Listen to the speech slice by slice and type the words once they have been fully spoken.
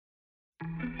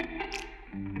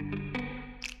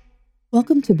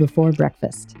Welcome to Before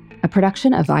Breakfast, a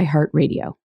production of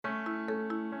iHeartRadio.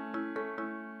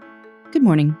 Good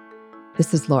morning.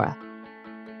 This is Laura.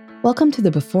 Welcome to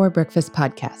the Before Breakfast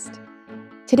podcast.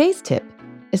 Today's tip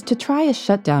is to try a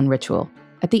shutdown ritual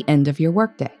at the end of your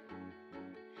workday.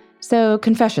 So,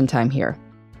 confession time here.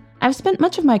 I've spent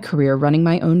much of my career running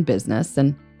my own business,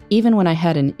 and even when I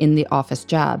had an in-the-office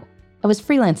job, I was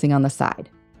freelancing on the side.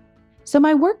 So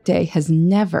my workday has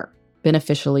never been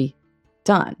officially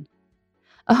done.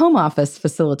 A home office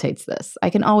facilitates this. I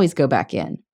can always go back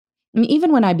in.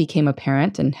 Even when I became a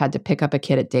parent and had to pick up a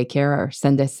kid at daycare or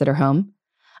send a sitter home,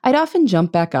 I'd often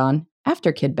jump back on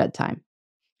after kid bedtime.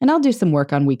 And I'll do some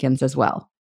work on weekends as well,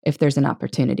 if there's an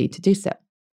opportunity to do so.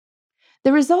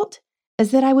 The result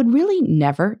is that I would really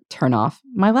never turn off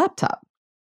my laptop.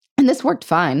 And this worked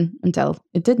fine until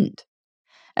it didn't.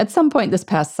 At some point this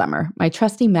past summer, my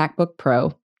trusty MacBook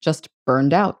Pro just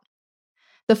burned out.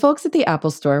 The folks at the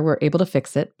Apple Store were able to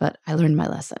fix it, but I learned my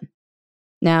lesson.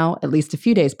 Now, at least a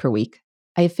few days per week,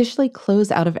 I officially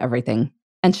close out of everything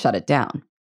and shut it down.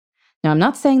 Now, I'm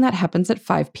not saying that happens at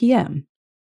 5 p.m.,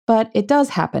 but it does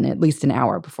happen at least an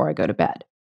hour before I go to bed.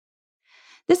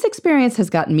 This experience has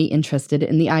gotten me interested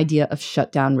in the idea of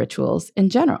shutdown rituals in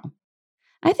general.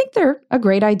 I think they're a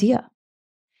great idea.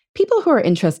 People who are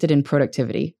interested in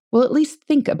productivity will at least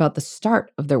think about the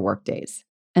start of their workdays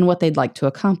and what they'd like to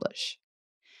accomplish.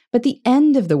 But the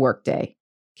end of the workday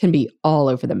can be all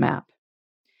over the map.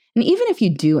 And even if you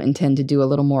do intend to do a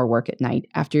little more work at night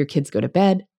after your kids go to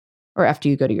bed or after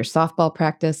you go to your softball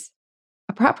practice,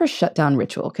 a proper shutdown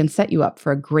ritual can set you up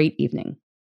for a great evening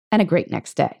and a great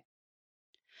next day.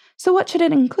 So what should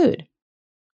it include?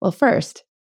 Well, first,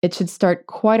 it should start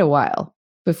quite a while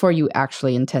before you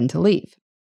actually intend to leave.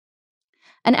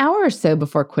 An hour or so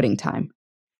before quitting time,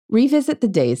 revisit the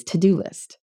day's to-do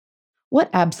list. What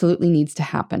absolutely needs to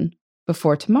happen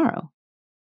before tomorrow?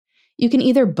 You can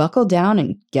either buckle down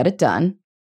and get it done,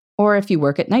 or if you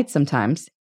work at night sometimes,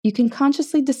 you can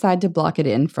consciously decide to block it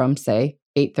in from, say,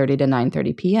 8:30 to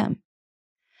 9:30 p.m.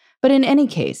 But in any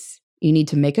case, you need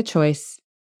to make a choice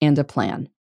and a plan.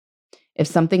 If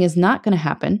something is not going to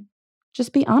happen,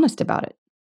 just be honest about it.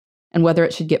 And whether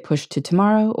it should get pushed to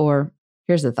tomorrow or,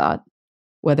 here's a thought,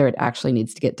 whether it actually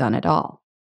needs to get done at all.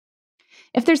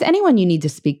 If there's anyone you need to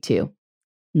speak to,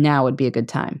 now would be a good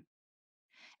time.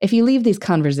 If you leave these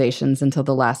conversations until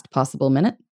the last possible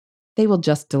minute, they will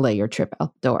just delay your trip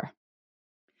out the door.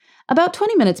 About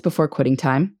 20 minutes before quitting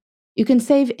time, you can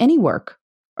save any work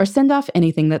or send off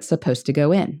anything that's supposed to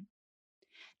go in.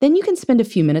 Then you can spend a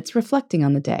few minutes reflecting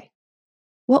on the day.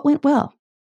 What went well?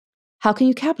 How can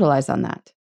you capitalize on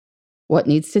that? What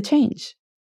needs to change?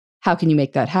 How can you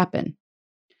make that happen?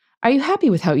 Are you happy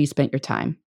with how you spent your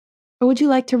time? Or would you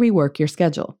like to rework your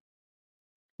schedule?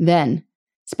 Then,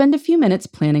 spend a few minutes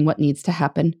planning what needs to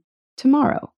happen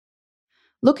tomorrow.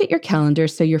 Look at your calendar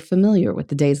so you're familiar with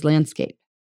the day's landscape.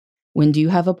 When do you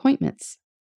have appointments?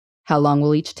 How long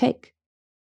will each take?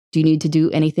 Do you need to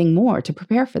do anything more to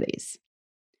prepare for these?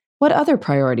 What other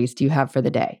priorities do you have for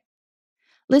the day?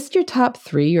 List your top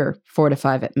 3 or 4 to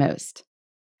 5 at most.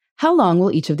 How long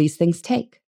will each of these things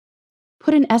take?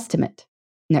 Put an estimate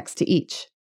next to each.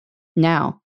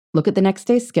 Now, look at the next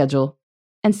day's schedule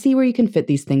and see where you can fit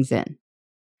these things in.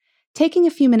 Taking a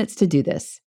few minutes to do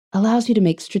this allows you to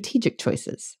make strategic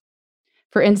choices.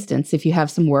 For instance, if you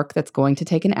have some work that's going to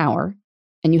take an hour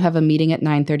and you have a meeting at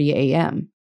 9:30 a.m.,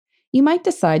 you might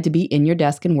decide to be in your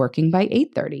desk and working by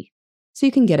 8:30 so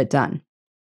you can get it done.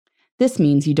 This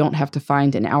means you don't have to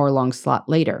find an hour-long slot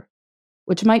later,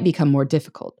 which might become more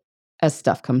difficult as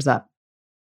stuff comes up.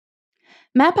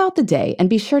 Map out the day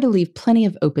and be sure to leave plenty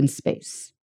of open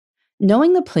space.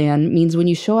 Knowing the plan means when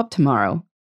you show up tomorrow,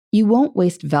 you won't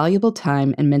waste valuable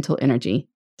time and mental energy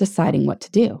deciding what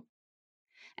to do.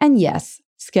 And yes,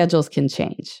 schedules can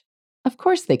change. Of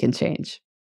course they can change.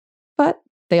 But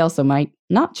they also might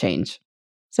not change.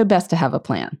 So best to have a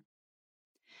plan.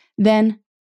 Then,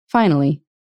 finally,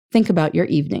 think about your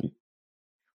evening.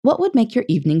 What would make your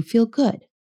evening feel good?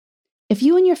 If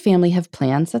you and your family have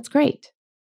plans, that's great.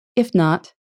 If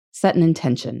not, set an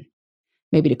intention.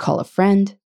 Maybe to call a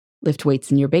friend, lift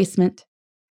weights in your basement,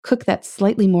 cook that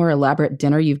slightly more elaborate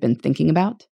dinner you've been thinking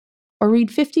about, or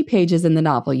read 50 pages in the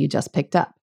novel you just picked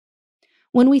up.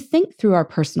 When we think through our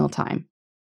personal time,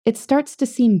 it starts to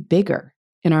seem bigger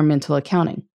in our mental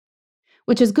accounting,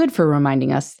 which is good for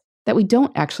reminding us that we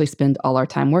don't actually spend all our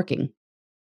time working,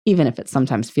 even if it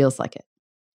sometimes feels like it.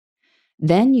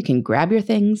 Then you can grab your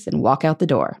things and walk out the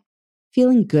door,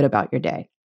 feeling good about your day.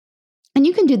 And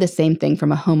you can do the same thing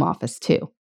from a home office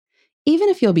too. Even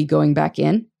if you'll be going back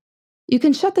in, you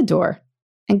can shut the door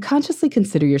and consciously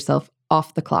consider yourself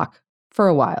off the clock for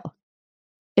a while.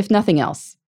 If nothing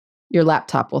else, your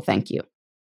laptop will thank you.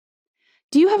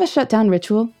 Do you have a shutdown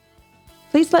ritual?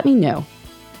 Please let me know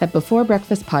at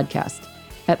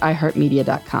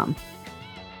beforebreakfastpodcast@iheartmedia.com.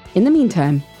 In the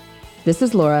meantime, this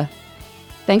is Laura.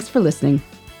 Thanks for listening,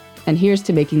 and here's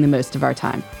to making the most of our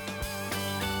time.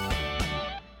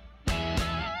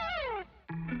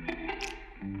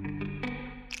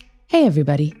 Hey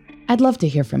everybody, I'd love to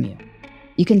hear from you.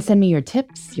 You can send me your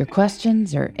tips, your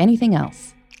questions, or anything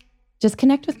else. Just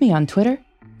connect with me on Twitter,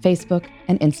 Facebook,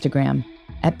 and Instagram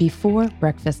at Before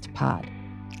Breakfast Pod.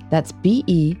 That's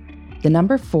BE, the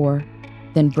number 4,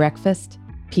 then breakfast,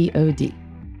 POD.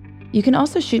 You can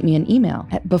also shoot me an email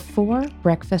at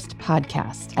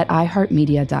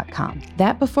beforebreakfastpodcast@iheartmedia.com.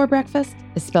 That Before Breakfast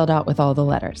is spelled out with all the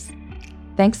letters.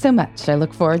 Thanks so much. I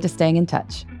look forward to staying in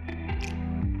touch.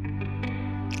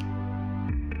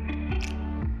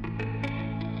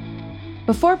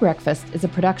 Before Breakfast is a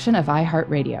production of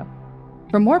iHeartRadio.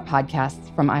 For more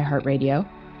podcasts from iHeartRadio,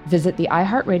 visit the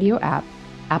iHeartRadio app,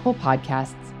 Apple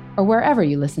Podcasts, or wherever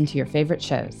you listen to your favorite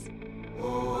shows.